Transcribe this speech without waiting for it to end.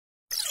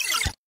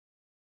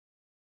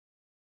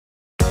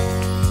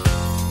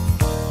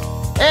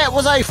It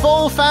was a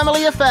full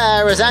family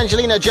affair as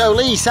Angelina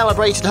Jolie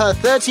celebrated her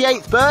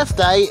 38th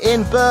birthday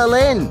in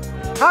Berlin.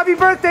 Happy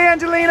birthday,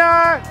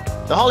 Angelina!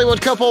 The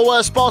Hollywood couple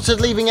were spotted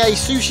leaving a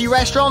sushi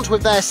restaurant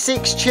with their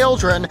 6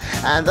 children,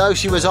 and though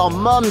she was on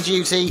mum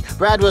duty,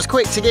 Brad was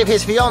quick to give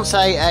his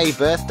fiancée a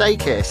birthday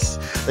kiss.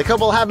 The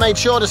couple have made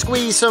sure to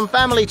squeeze some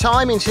family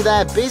time into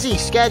their busy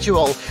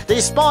schedule,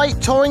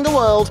 despite touring the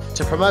world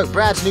to promote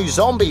Brad's new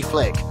zombie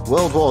flick,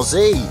 World War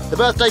Z. The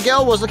birthday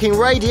girl was looking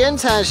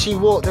radiant as she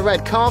walked the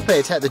red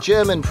carpet at the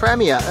German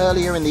premiere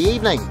earlier in the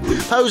evening.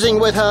 Posing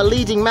with her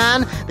leading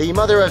man, the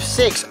mother of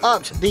 6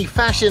 upped the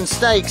fashion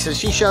stakes as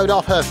she showed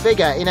off her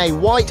figure in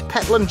a white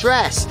peplum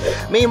dress.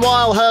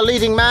 Meanwhile, her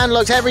leading man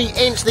looked every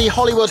inch the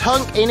Hollywood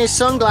hunk in his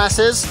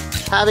sunglasses.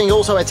 Having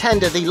also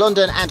attended the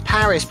London and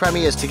Paris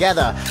premieres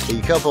together,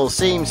 the couple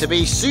seem to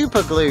be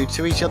super glued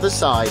to each other's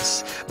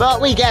sides. But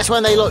we guess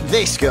when they look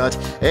this good,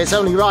 it's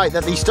only right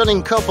that the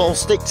stunning couple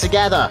stick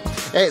together.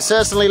 It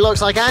certainly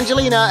looks like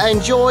Angelina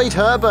enjoyed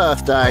her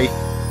birthday.